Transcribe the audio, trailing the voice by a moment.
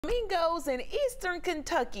Flamingoes in eastern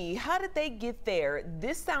Kentucky. How did they get there?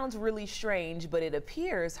 This sounds really strange, but it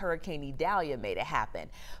appears Hurricane Idalia made it happen.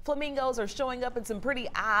 Flamingos are showing up in some pretty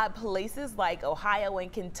odd places like Ohio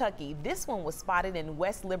and Kentucky. This one was spotted in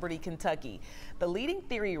West Liberty, Kentucky. The leading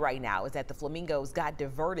theory right now is that the flamingos got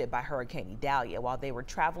diverted by Hurricane Idalia while they were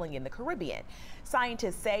traveling in the Caribbean.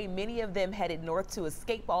 Scientists say many of them headed north to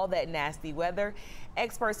escape all that nasty weather.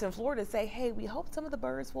 Experts in Florida say, hey, we hope some of the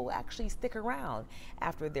birds will actually stick around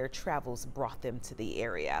after their travels brought them to the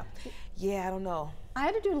area. Yeah, I don't know. I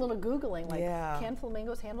had to do a little Googling, like, can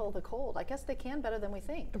flamingos handle the cold? I guess they can better than we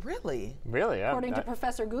think. Really? Really? According to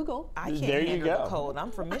Professor Google. I can't handle the cold.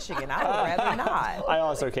 I'm from Michigan. I would rather not. I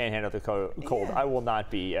also can't handle the cold. Yeah. I will not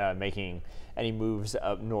be making any moves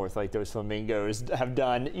up north like those flamingos have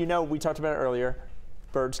done. You know, we talked about it earlier.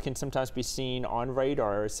 Birds can sometimes be seen on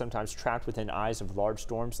radar, sometimes trapped within eyes of large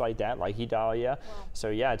storms like that, like Idalia. Wow. So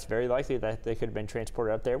yeah, it's very likely that they could have been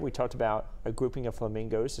transported up there. We talked about a grouping of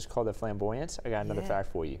flamingos. It's called the flamboyants. I got another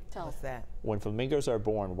fact for you. Tell us that. When flamingos are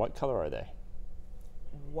born, what color are they?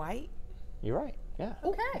 White. You're right. Yeah.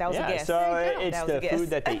 Okay. That was a guess. So it's the food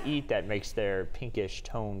that they eat that makes their pinkish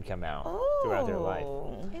tone come out throughout their life.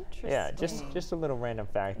 Interesting. Yeah, just a little random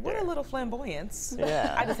fact there. What a little flamboyance.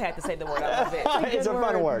 Yeah. I just had to say the word. That was it. It's a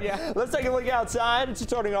fun word. Yeah. Let's take a look outside. It's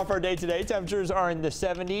starting off our day today. Temperatures are in the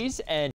 70s and